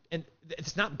this? And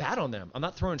it's not bad on them. I'm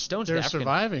not throwing stones at the African.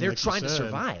 Surviving. They're like trying to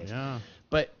survive. Yeah.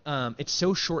 But it's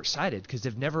so short-sighted because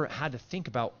they've never had to think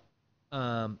about,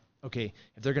 okay,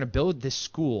 if they're going to build this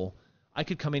school, I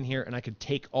could come in here and I could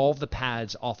take all of the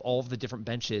pads off all of the different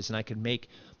benches and I could make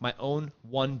my own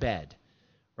one bed,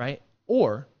 right?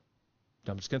 Or,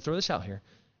 I'm just going to throw this out here,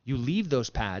 you leave those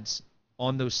pads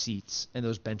on those seats and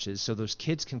those benches so those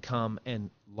kids can come and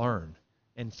learn.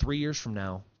 And 3 years from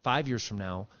now, 5 years from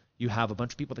now, you have a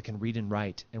bunch of people that can read and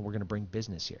write, and we're going to bring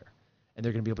business here. And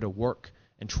they're going to be able to work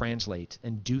and translate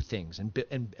and do things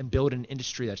and build an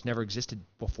industry that's never existed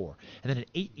before. And then in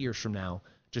 8 years from now,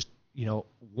 just,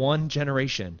 one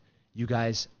generation, you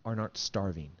guys are not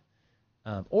starving.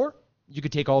 Or you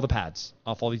could take all the pads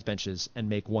off all these benches and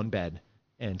make one bed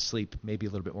and sleep maybe a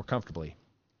little bit more comfortably.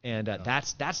 And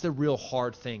that's the real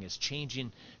hard thing, is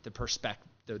changing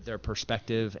their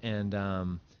perspective and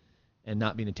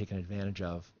not being taken advantage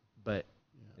of. But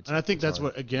and I think that's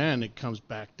hard. What, again, it comes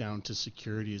back down to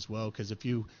security as well, because if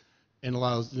you, in a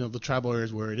lot of the tribal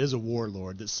areas where it is a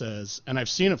warlord that says, and I've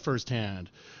seen it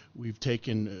firsthand, we've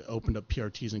opened up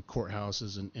PRTs in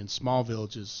courthouses in small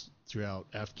villages throughout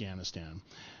Afghanistan.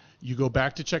 You go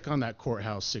back to check on that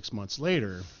courthouse 6 months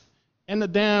later, and the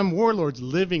damn warlord's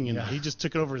living in it. He just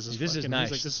took it over as his This is nice.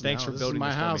 He's like, Thanks for building my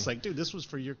this house. For me. Like, dude, this was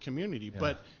for your community,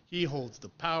 but he holds the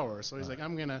power. So he's like,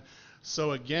 I'm gonna.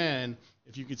 So again,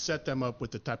 if you could set them up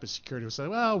with the type of security, say,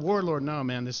 well, warlord, no,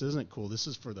 man, this isn't cool. This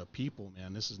is for the people,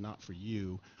 man. This is not for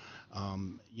you.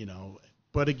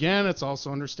 But again, it's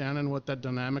also understanding what that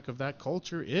dynamic of that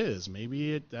culture is.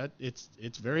 Maybe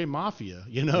it's very mafia,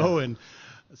 and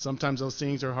sometimes those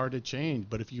things are hard to change.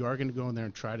 But if you are going to go in there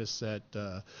and try to set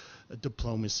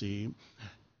diplomacy,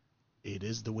 it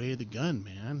is the way of the gun,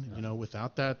 man. Yeah.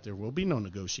 Without that, there will be no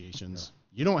negotiations.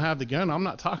 Yeah. You don't have the gun, I'm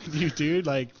not talking to you, dude.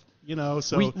 Like,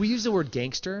 so we use the word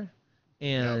gangster,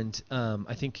 and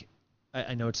I think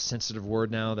I know it's a sensitive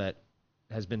word now that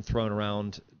has been thrown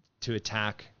around to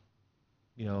attack,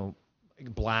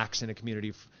 blacks in a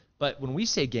community. But when we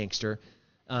say gangster,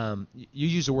 you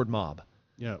use the word mob.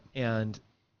 Yeah. And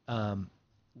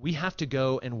we have to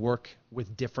go and work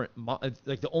with different,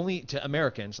 to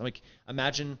Americans, like,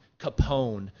 imagine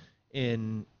Capone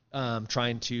in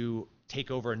trying to take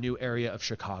over a new area of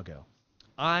Chicago.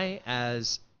 I,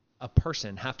 as a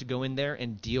person, have to go in there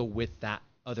and deal with that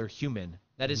other human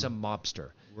that is a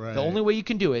mobster. Right. The only way you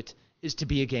can do it is to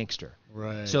be a gangster.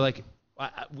 Right. So, like,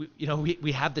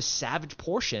 we have the savage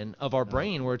portion of our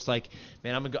brain where it's like,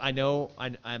 man, I'm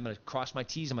gonna cross my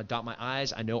T's, I'm gonna dot my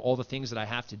I's. I know all the things that I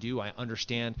have to do. I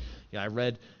understand. I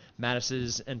read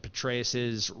Mattis's and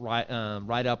Petraeus's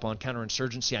write up on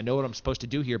counterinsurgency. I know what I'm supposed to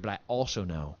do here, but I also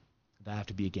know that I have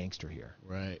to be a gangster here.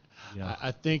 Right.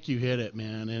 I think you hit it,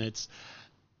 man,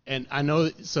 and I know.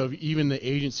 So even the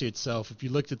agency itself, if you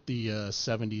looked at the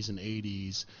 70s and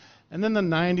 80s. And then the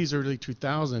 90s, early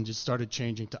 2000s, it started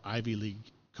changing to Ivy League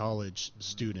college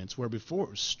students, where before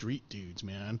it was street dudes,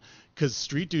 man, because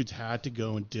street dudes had to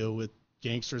go and deal with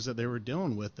gangsters that they were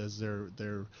dealing with as their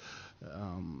the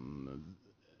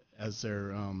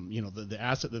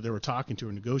asset that they were talking to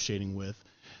or negotiating with.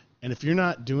 And if you're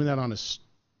not doing that on a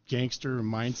gangster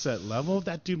mindset level,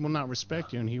 that dude will not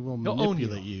respect you and he will He'll own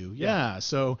manipulate you. Yeah.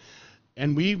 So,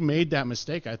 and we've made that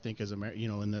mistake, I think, as in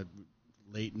the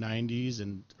late 90s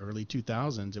and early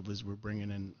 2000s. We're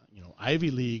bringing in,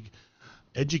 Ivy League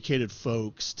educated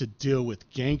folks to deal with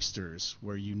gangsters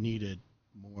where you needed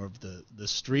more of the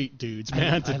street dudes,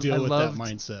 man, to deal with that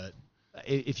mindset.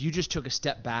 If you just took a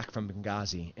step back from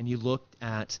Benghazi and you looked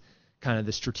at kind of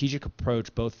the strategic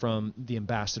approach, both from the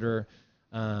ambassador,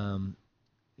 the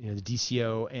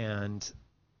DCO and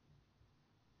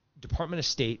Department of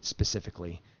State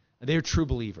specifically, they're true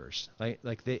believers, right?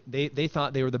 Like they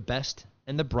thought they were the best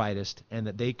and the brightest and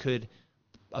that they could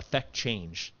affect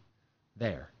change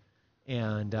there.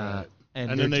 And, right.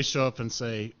 And then they show up and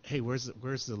say, "Hey, where's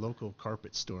the local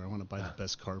carpet store? I want to buy the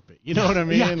best carpet." You know what I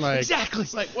mean? Yeah, like, exactly.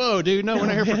 It's like, whoa, dude, no, we're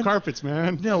not here for carpets,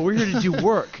 man. No, we're here to do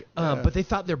work. But they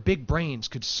thought their big brains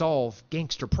could solve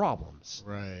gangster problems.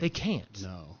 Right. They can't.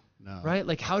 No. Right?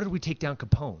 Like, how did we take down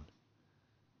Capone?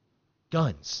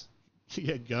 Guns.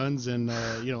 Yeah, guns and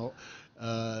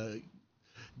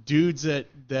dudes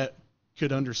that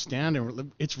could understand it.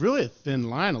 It's really a thin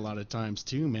line a lot of times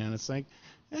too, man. It's like,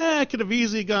 I could have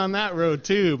easily gone that road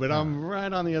too, but I'm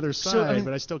right on the other side.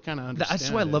 But I still kind of understand.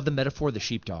 That's why I love the metaphor of the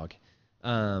sheepdog.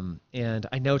 And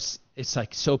I know it's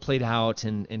like so played out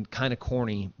and kind of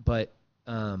corny, but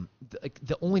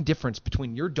the only difference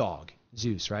between your dog,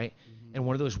 Zeus, right, and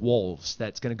one of those wolves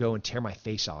that's going to go and tear my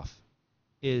face off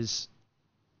is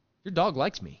your dog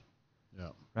likes me.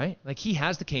 Yeah. Right? Like he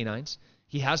has the canines,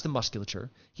 he has the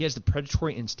musculature, he has the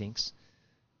predatory instincts,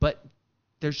 but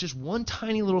there's just one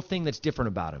tiny little thing that's different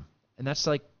about him, and that's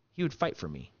like he would fight for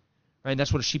me, right? And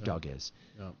that's what a sheepdog is.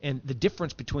 Yeah. And the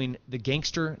difference between the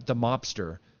gangster, the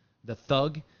mobster, the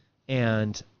thug,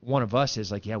 and one of us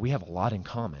is like, yeah, we have a lot in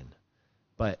common,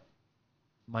 but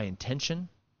my intention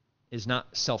is not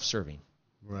self-serving.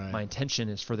 Right. My intention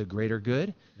is for the greater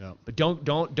good. Yeah. But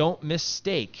don't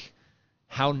mistake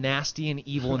how nasty and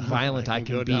evil and violent I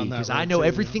can be, because I know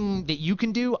everything that you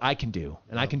can do, I can do,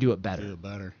 and I can do it better. Do it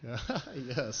better.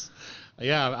 Yes.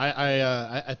 Yeah,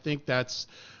 I think that's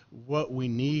what we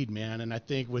need, man. And I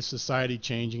think with society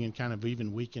changing and kind of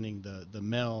even weakening the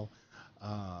male,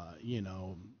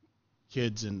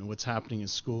 kids and what's happening in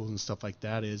schools and stuff like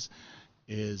that is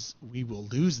we will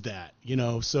lose that,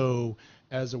 So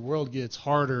as the world gets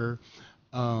harder,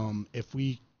 if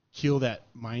we kill that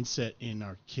mindset in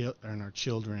our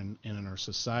children and in our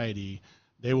society,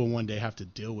 they will one day have to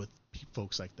deal with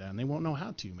folks like that, and they won't know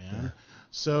how to, man. Yeah.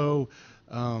 So,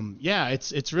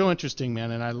 it's real interesting,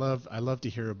 man, and I love to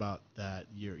hear about that,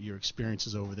 your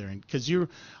experiences over there, and because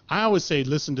I always say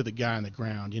listen to the guy on the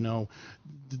ground,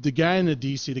 the guy in the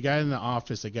DC, the guy in the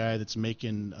office, the guy that's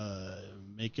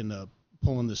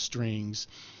pulling the strings,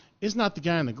 is not the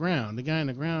guy on the ground. The guy on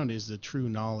the ground is the true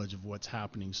knowledge of what's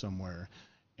happening somewhere.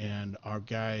 And our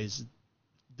guys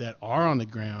that are on the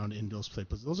ground in those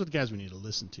places, those are the guys we need to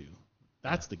listen to.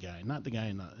 That's the guy, not the guy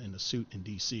in the suit in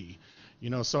D.C.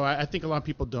 So I think a lot of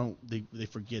people they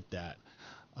forget that.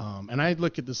 And I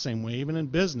look at the same way, even in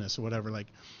business or whatever. Like,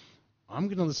 I'm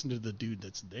going to listen to the dude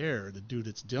that's there, the dude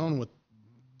that's dealing with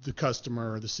the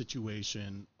customer or the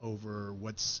situation over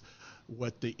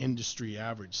what the industry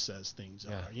average says things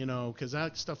are, because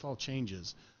that stuff all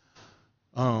changes.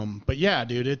 But yeah,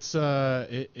 dude,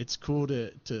 it's cool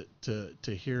to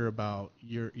hear about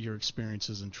your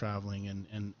experiences in traveling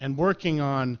and working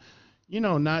on,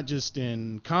 not just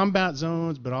in combat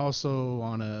zones, but also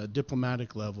on a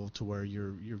diplomatic level to where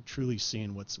you're truly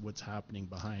seeing what's happening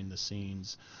behind the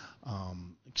scenes.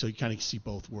 So you kind of see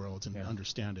both worlds and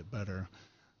understand it better.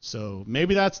 So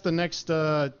maybe that's the next,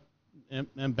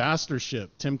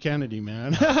 ambassadorship, Tim Kennedy,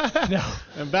 man. No,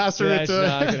 ambassador. That's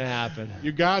not gonna happen.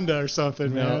 Uganda or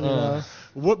something, man.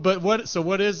 So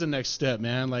what is the next step,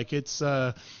 man? Like it's,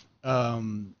 are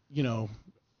you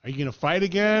gonna fight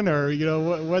again, or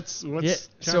what's? Yeah,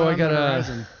 so I got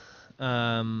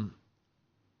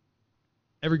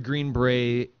every Green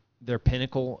Beret, their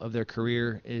pinnacle of their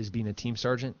career is being a team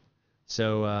sergeant.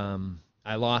 So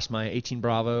I lost my 18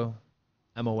 Bravo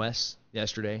MOS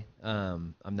yesterday.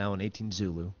 I'm now an 18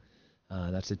 Zulu.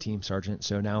 That's a team sergeant.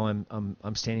 So now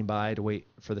I'm standing by to wait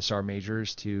for the sergeant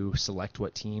majors to select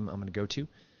what team I'm going to go to.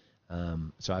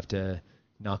 So I have to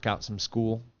knock out some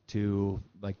school to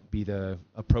be the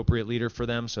appropriate leader for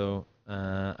them. So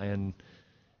I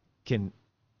can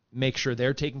make sure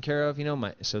they're taken care of.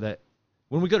 So that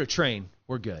when we go to train,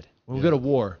 we're good. When we go to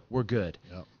war, we're good.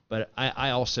 Yep. But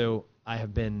I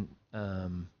have been.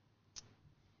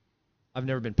 I've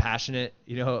never been passionate,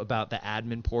 about the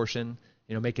admin portion,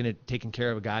 taking care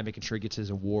of a guy, making sure he gets his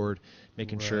award,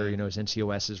 making sure, his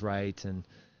NCOS is right. And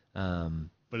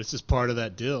But it's just part of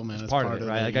that deal, man. It's part of it,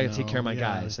 right? The, I got to take care of my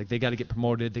yeah. guys. Like they got to get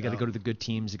promoted. They got to Yeah. go to the good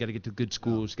teams. They got to get to good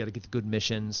schools. Got to get to good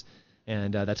missions,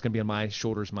 and that's going to be on my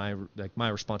shoulders, my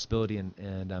responsibility.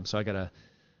 And so I gotta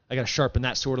sharpen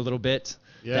that sword a little bit.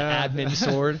 Yeah. The admin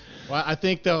sword. Well, I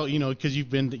think though, because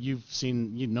you've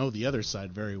seen, the other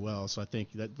side very well. So I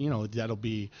think that,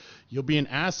 you'll be an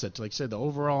asset to, like I said, the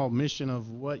overall mission of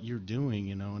what you're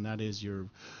doing, and that is your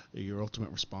ultimate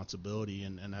responsibility.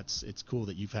 And it's cool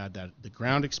that you've had the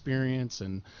ground experience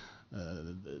and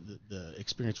the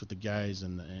experience with the guys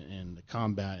and the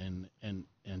combat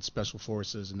and special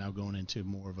forces, and now going into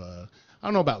more of a, I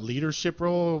don't know about leadership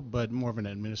role, but more of an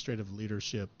administrative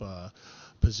leadership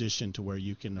position to where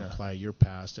you can apply your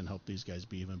past and help these guys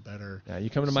be even better. Yeah,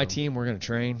 you come to my team, we're gonna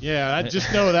train. Yeah, I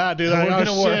just know that, dude. We're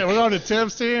gonna work. We're on to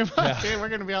Tim's team. Okay, we're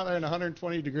gonna be out there in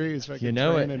 120 degrees. You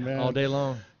know training, it, man. all day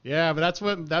long. Yeah, but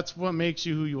that's what makes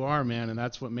you who you are, man, and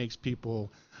that's what makes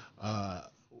people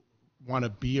want to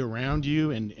be around you.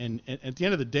 And at the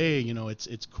end of the day,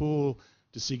 it's cool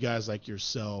to see guys like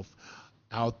yourself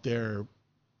out there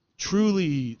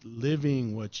truly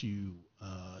living what you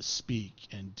speak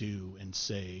and do and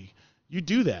say. You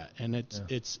do that, and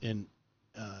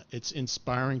it's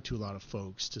inspiring to a lot of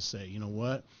folks to say, you know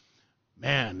what,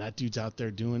 man, that dude's out there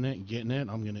doing it and getting it.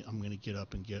 I'm gonna get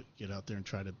up and get out there and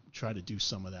try to do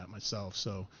some of that myself.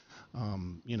 So,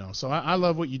 so I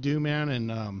love what you do, man,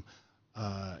 and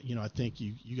I think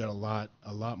you got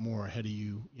a lot more ahead of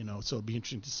you, so it'll be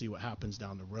interesting to see what happens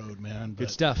down the road, man. But,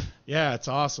 Good stuff. Yeah, it's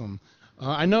awesome.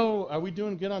 I know. Are we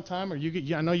doing good on time? Or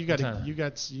I know you got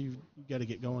to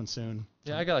get going soon.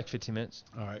 Yeah, I got like 15 minutes.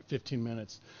 All right, 15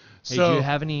 minutes. Hey, do you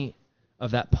have any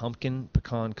of that pumpkin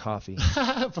pecan coffee?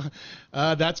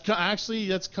 That's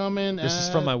coming. This is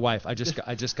from my wife. I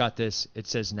just got this. It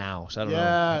says now, so I don't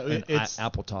know. It's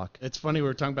Apple Talk. It's funny, we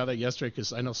were talking about that yesterday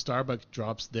because I know Starbucks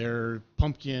drops their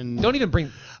pumpkin. Don't even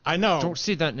bring. I know. Don't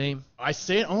see that name. I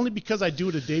say it only because I do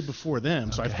it a day before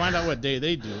them, so I find out what day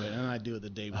they do it, and I do it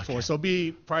the day before. Okay. So it'll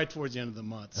be probably towards the end of the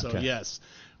month. So Okay. yes,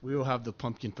 we will have the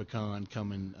pumpkin pecan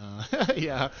coming.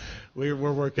 Yeah, we're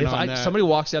working on that. Somebody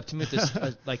walks up to me with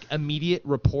this, like immediate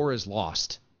rapport is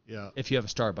lost. Yeah. If you have a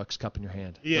Starbucks cup in your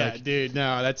hand. Yeah, Like, dude.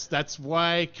 No, that's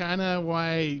why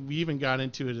we even got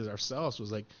into it as ourselves,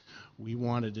 was like we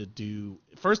wanted to do,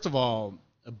 first of all,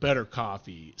 a better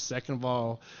coffee. Second of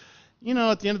all,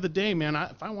 at the end of the day, man,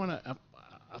 if I want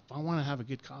to have a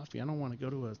good coffee, I don't want to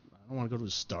go to a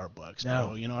Starbucks, No.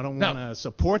 bro. I don't want to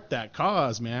support that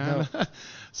cause, man. No.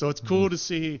 So it's cool to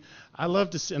see. I love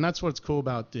to see, and that's what's cool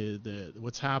about the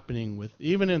what's happening with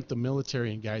even in the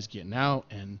military and guys getting out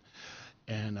and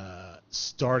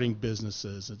starting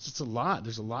businesses. It's just a lot.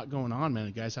 There's a lot going on, man.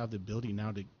 And guys have the ability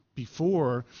now to.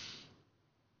 Before,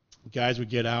 guys would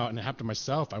get out, and it happened to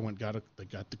myself. I got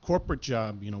the corporate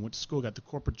job. Went to school, got the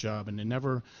corporate job, and they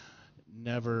never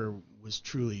was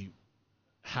truly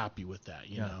happy with that.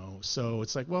 So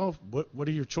it's like, well, what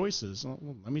are your choices?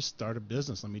 Well, let me start a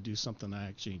business. Let me do something I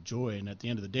actually enjoy. And at the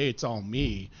end of the day, it's all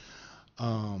me.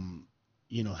 Having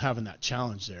that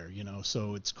challenge there.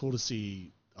 So it's cool to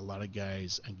see a lot of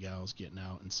guys and gals getting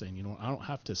out and saying, I don't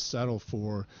have to settle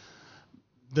for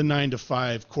the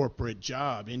 9-to-5 corporate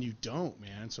job, and you don't,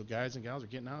 man. So guys and gals are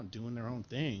getting out and doing their own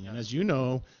thing. And as you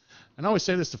know, and I always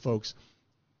say this to folks,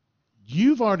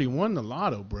 you've already won the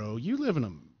lotto, bro. You live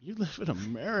in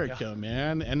America,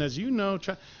 man. And as you know,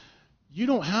 you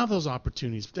don't have those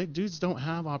opportunities. Dudes don't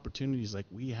have opportunities like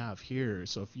we have here.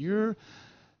 So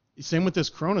same with this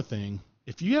Corona thing,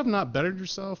 if you have not bettered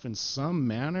yourself in some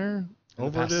manner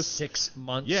over this 6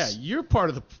 months. Yeah, you're part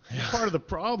of the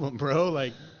problem, bro.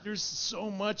 Like, there's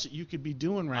so much that you could be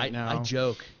doing right now. I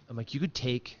joke. I'm like, you could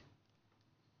take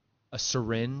a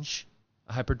syringe,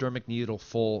 a hypodermic needle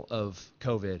full of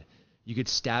COVID. You could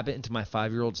stab it into my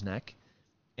 5-year-old's neck,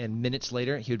 and minutes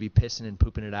later he would be pissing and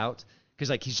pooping it out because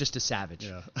like he's just a savage.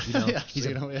 Yeah. Yeah, he's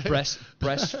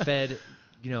breastfed.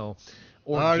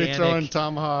 Already Organic. throwing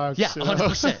tomahawks. Yeah,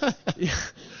 100%.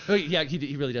 Yeah,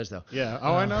 he really does though. Yeah.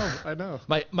 Oh, I know.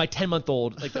 My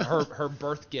 10-month-old, like her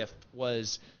birth gift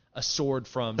was a sword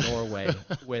from Norway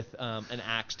with an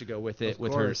axe to go with it,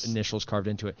 with her initials carved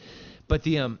into it. But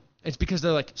it's because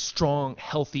they're like strong,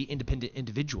 healthy, independent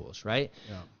individuals, right?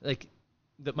 Yeah. Like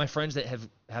my friends that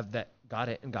have that got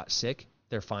it and got sick,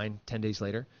 they're fine 10 days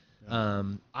later. Yeah.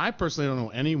 I personally don't know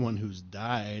anyone who's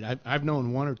died. I've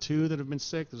known one or two that have been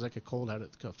sick. There's like a cold out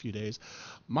a few days.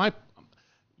 I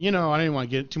didn't want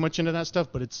to get too much into that stuff,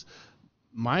 but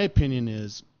my opinion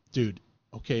is, dude,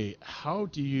 okay, how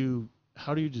do you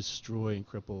destroy and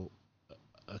cripple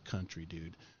a country,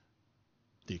 dude?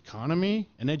 The economy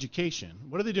and education.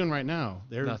 What are they doing right now?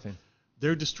 Nothing.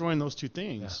 they're destroying those two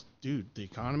things. Dude, the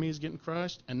economy is getting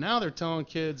crushed, and now they're telling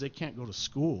kids they can't go to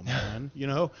school, man. You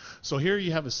know? So here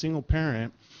you have a single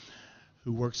parent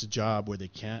who works a job where they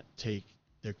can't take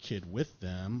their kid with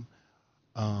them,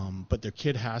 but their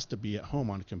kid has to be at home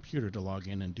on a computer to log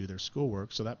in and do their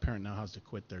schoolwork. So that parent now has to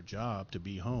quit their job to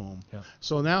be home. Yeah.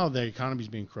 So now the economy's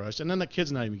being crushed, and then the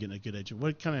kid's not even getting a good education.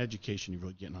 What kind of education are you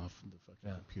really getting off of the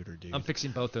fucking computer, dude? I'm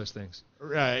fixing both those things.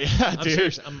 Right. Yeah, I'm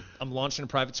serious. I'm launching a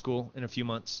private school in a few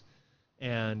months,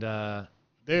 and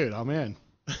dude, I'm in.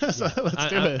 Let's do it.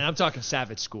 And I'm talking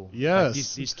Savage School. Yes.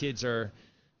 Like these kids are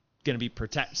going to be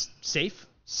safe,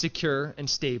 secure, and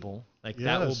stable. Like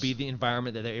that will be the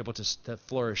environment that they're able to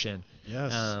flourish in.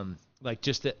 Yes. Like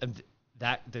just the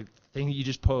thing that you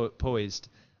just poised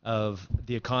of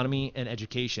the economy and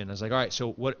education. I was like, all right,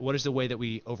 so what is the way that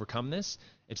we overcome this?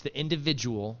 It's the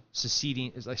individual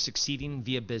succeeding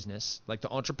via business, like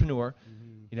the entrepreneur.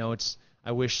 Mm-hmm. You know,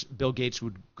 I wish Bill Gates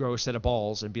would grow a set of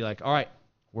balls and be like, all right,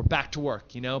 we're back to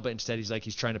work, you know, but instead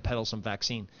he's trying to peddle some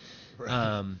vaccine. Right.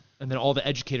 And then all the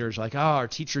educators are like, our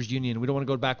teachers union, we don't want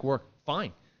to go back to work.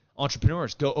 Fine.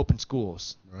 Entrepreneurs, go open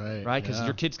schools. Right? Because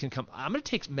your kids can come. I'm going to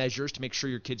take measures to make sure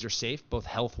your kids are safe, both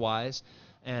health-wise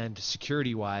and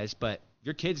security-wise, but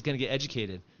your kid's going to get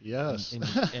educated. Yes.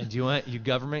 And your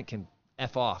government can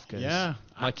F off because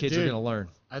my kids are going to learn.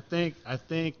 I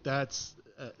think that's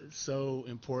so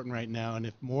important right now. And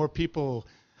if more people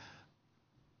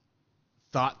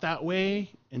thought that way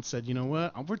and said, you know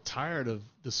what, we're tired of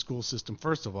the school system,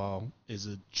 first of all, is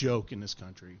a joke in this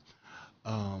country.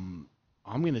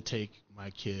 I'm going to take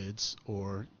my kids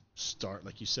or start,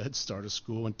 like you said, start a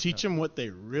school and teach them what they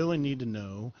really need to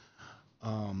know,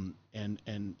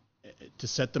 and to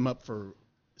set them up for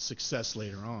success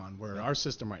later on, where our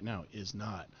system right now is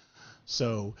not.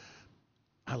 So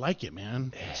I like it,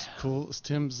 man. It's cool. It's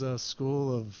Tim's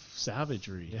School of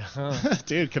Savagery. Yeah.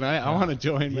 Dude, can I want to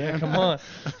join, man. Yeah,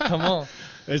 come on.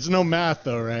 There's no math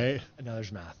though, right? No,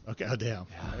 there's math. Okay. Oh, damn.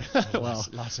 Yeah. Well,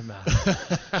 lots of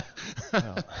math.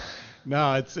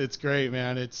 No, it's great,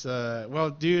 man. It's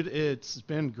well, dude, it's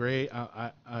been great.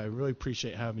 I really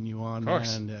appreciate having you on, man.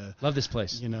 And, love this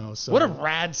place. You know, so what a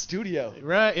rad studio.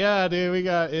 Right? Yeah, dude.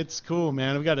 It's cool,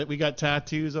 man. We got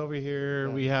tattoos over here.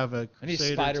 Yeah. We have a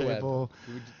Crusader table.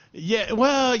 Yeah,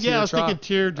 well, yeah, I was thinking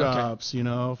teardrops, okay. You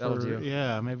know,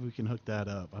 maybe we can hook that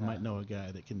up. I might know a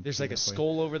guy that can. There's like a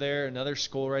skull over there, another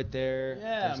skull right there.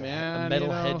 Yeah, there's man. A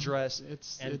metal headdress.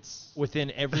 It's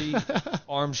within every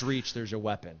arm's reach. There's a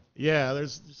weapon. Yeah, you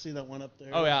see that one up there?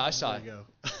 Oh yeah, I saw it. Go.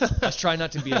 Let's try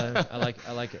not to be I like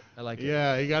it.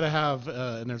 Yeah, you gotta have,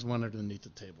 and there's one underneath the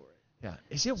table. Right?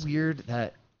 Yeah. Is it weird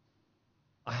that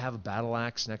I have a battle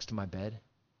axe next to my bed?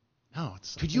 No,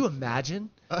 could you imagine?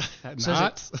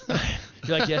 Not.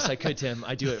 You're like, yes, I could, Tim.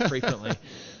 I do it frequently.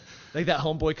 Like that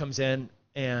homeboy comes in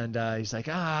and he's like,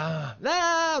 I'm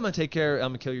gonna take care. I'm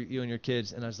gonna kill you and your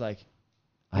kids. And I was like,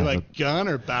 you're like gun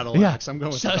or battle axe? I'm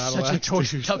going with battle axe.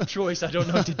 Such a tough choice. I don't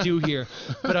know what to do here,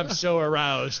 but I'm so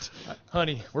aroused.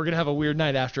 Honey, we're gonna have a weird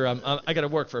night after. I gotta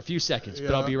work for a few seconds,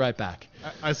 but I'll be right back.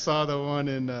 I saw the one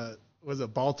in. Was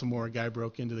it Baltimore? A guy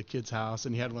broke into the kid's house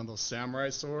and he had one of those samurai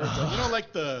swords.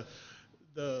 Like the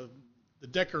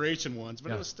decoration ones,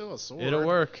 but it was still a sword. It'll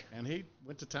work. And he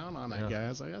went to town on that guy. I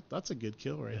was like, that's a good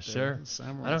kill right there. Sure.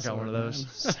 Samurai I don't got one of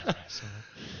those.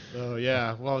 So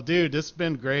yeah, well, dude, this has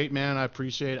been great, man. I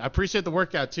appreciate the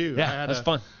workout too. Yeah, that's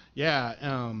fun. Yeah,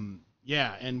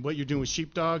 and what you're doing with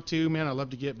Sheepdog too, man. I love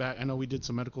to get back. I know we did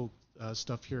some medical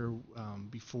stuff here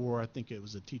before. I think it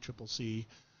was a TCCC.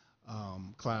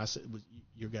 Class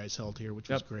your guys held here, which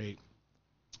was great.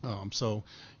 So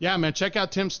yeah, man, check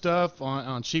out Tim's stuff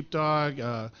on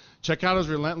Sheepdog. Check out his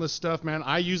Relentless stuff, man.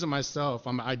 I use it myself.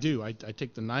 I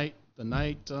take the night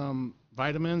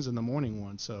vitamins and the morning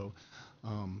one. So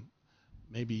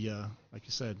maybe like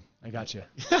you said, I got you.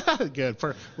 Good.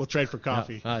 We'll trade for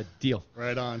coffee. Deal.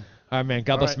 Right on. All right, man.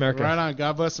 God bless America. Right on.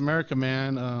 God bless America,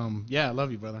 man. I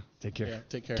love you, brother. Take care. Yeah,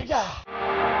 take care.